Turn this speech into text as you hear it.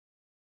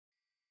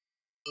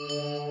Your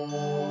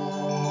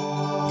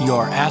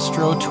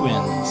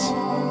Astro-Twins.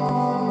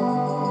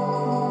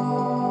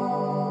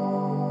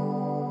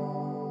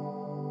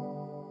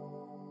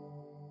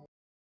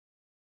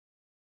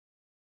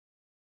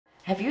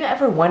 Have you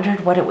ever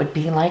wondered what it would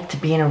be like to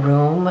be in a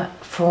room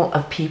full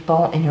of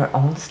people in your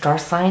own star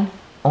sign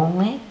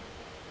only?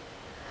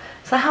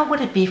 So how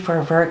would it be for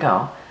a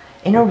Virgo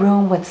in a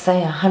room with, say,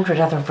 100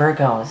 other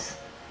Virgos?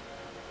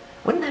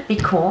 Wouldn't that be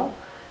cool?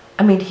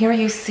 I mean, here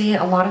you see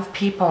a lot of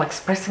people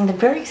expressing the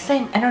very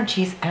same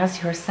energies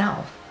as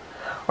yourself.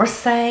 Or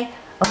say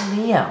a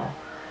Leo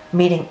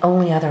meeting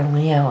only other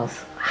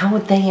Leos. How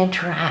would they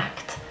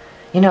interact?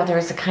 You know,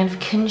 there's a kind of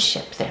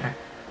kinship there.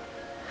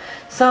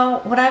 So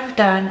what I've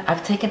done,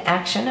 I've taken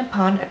action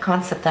upon a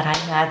concept that I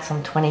had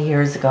some 20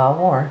 years ago,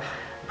 or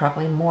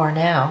probably more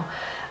now,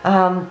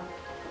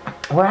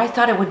 where I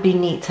thought it would be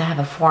neat to have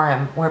a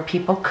forum where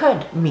people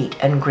could meet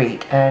and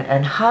greet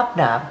and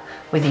hobnob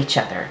with each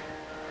other.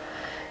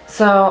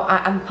 So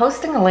I'm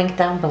posting a link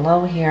down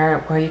below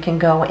here where you can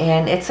go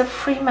in. It's a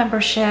free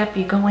membership.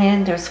 You go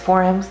in, there's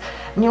forums,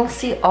 and you'll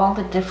see all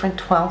the different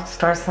 12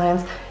 star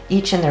signs,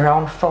 each in their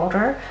own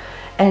folder.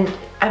 And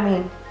I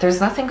mean, there's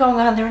nothing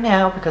going on there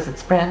now because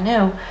it's brand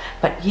new,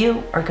 but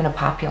you are going to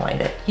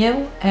populate it,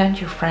 you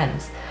and your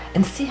friends,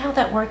 and see how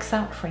that works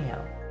out for you.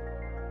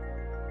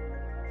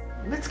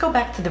 Let's go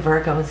back to the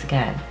Virgos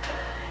again.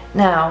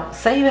 Now,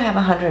 say you have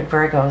 100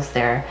 Virgos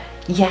there.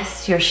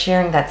 Yes, you're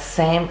sharing that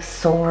same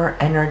solar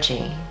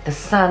energy. The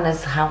sun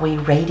is how we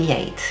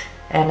radiate,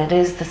 and it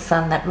is the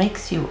sun that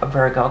makes you a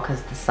Virgo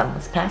because the sun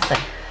was passing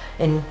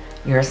in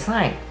your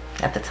sign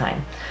at the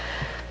time.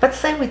 But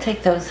say we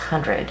take those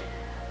 100.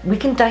 We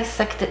can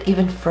dissect it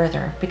even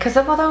further. Because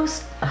of all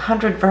those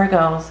 100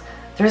 Virgos,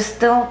 there's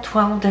still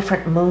 12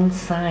 different moon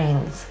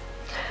signs.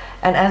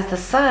 And as the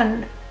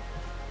sun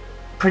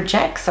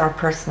projects our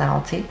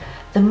personality,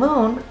 the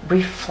moon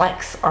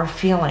reflects our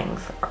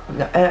feelings,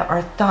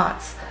 our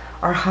thoughts,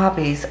 our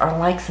hobbies, our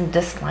likes and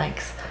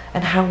dislikes,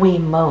 and how we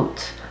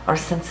emote, our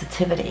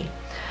sensitivity.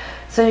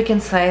 So you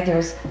can say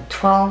there's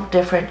 12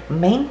 different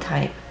main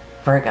type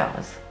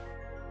Virgos.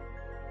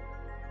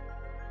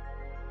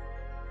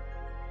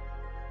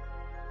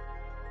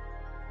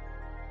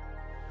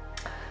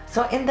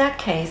 So in that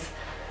case,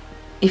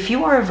 if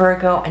you are a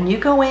Virgo and you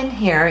go in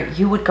here,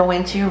 you would go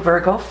into your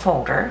Virgo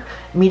folder,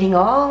 meeting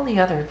all the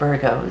other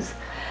Virgos.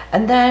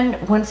 And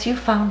then once you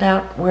found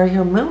out where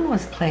your moon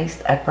was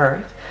placed at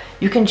birth,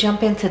 you can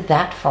jump into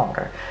that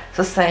folder.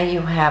 So say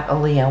you have a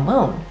Leo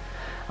moon.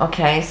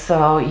 Okay,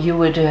 so you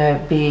would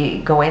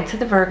go into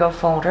the Virgo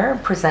folder,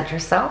 present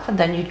yourself, and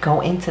then you'd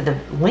go into the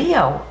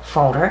Leo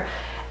folder,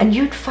 and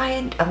you'd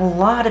find a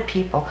lot of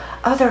people,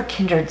 other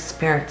kindred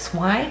spirits.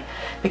 Why?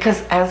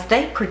 Because as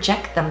they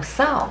project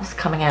themselves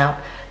coming out,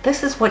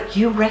 this is what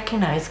you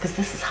recognize because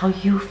this is how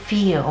you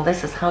feel.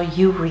 This is how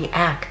you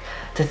react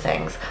to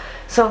things.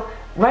 So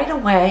right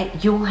away,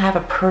 you'll have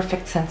a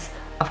perfect sense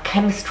of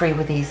chemistry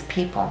with these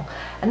people.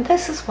 And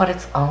this is what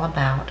it's all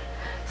about.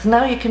 So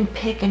now you can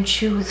pick and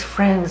choose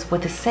friends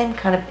with the same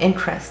kind of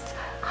interests,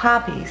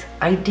 hobbies,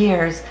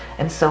 ideas,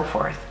 and so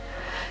forth.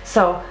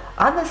 So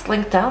on this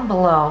link down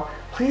below,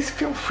 please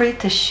feel free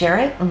to share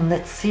it and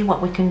let's see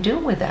what we can do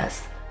with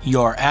this.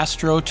 Your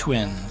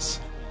Astro-Twins.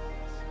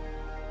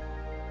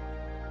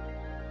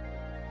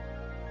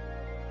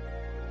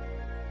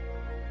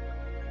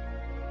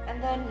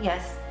 And then,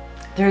 yes,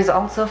 there's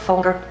also a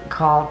folder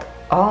called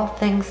All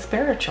Things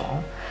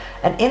Spiritual.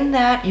 And in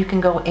that, you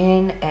can go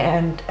in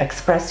and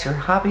express your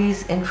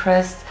hobbies,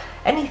 interests,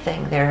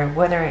 anything there,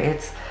 whether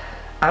it's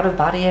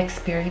out-of-body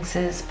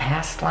experiences,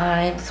 past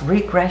lives,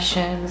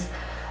 regressions,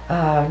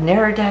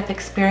 near-death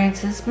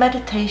experiences,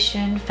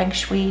 meditation, feng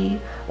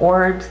shui,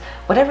 orbs,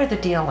 whatever the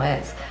deal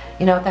is.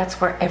 You know, that's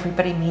where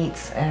everybody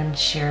meets and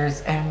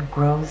shares and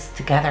grows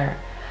together.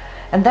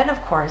 And then,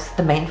 of course,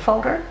 the main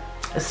folder,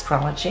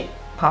 astrology,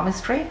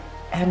 palmistry,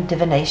 and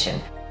divination.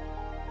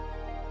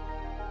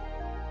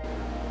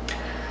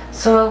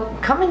 So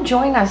come and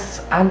join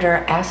us under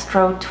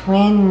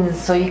Astro-Twins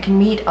so you can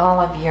meet all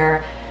of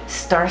your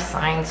star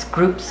signs,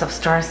 groups of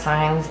star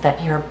signs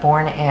that you're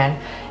born in.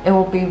 It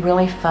will be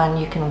really fun.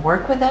 You can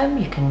work with them,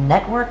 you can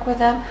network with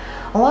them.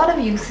 A lot of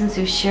you, since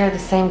you share the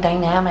same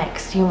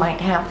dynamics, you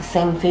might have the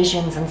same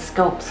visions and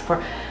scopes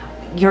for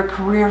your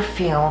career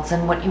fields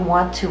and what you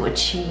want to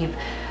achieve.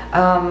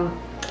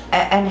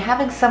 And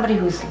having somebody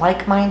who's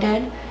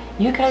like-minded,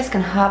 you guys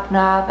can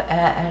hobnob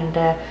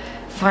and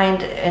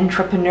find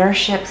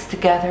entrepreneurships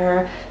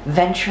together,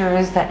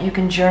 ventures that you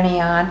can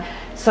journey on.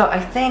 So I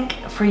think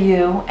for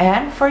you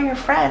and for your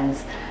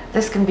friends,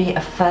 this can be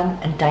a fun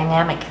and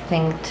dynamic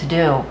thing to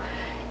do.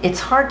 It's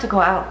hard to go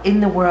out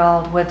in the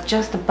world with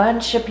just a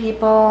bunch of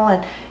people,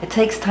 and it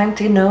takes time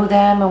to know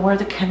them and where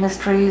the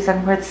chemistries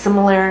and where the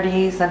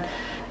similarities, and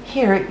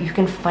here you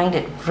can find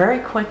it very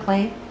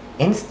quickly,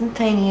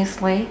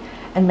 instantaneously,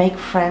 and make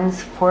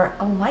friends for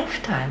a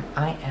lifetime,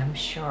 I am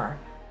sure.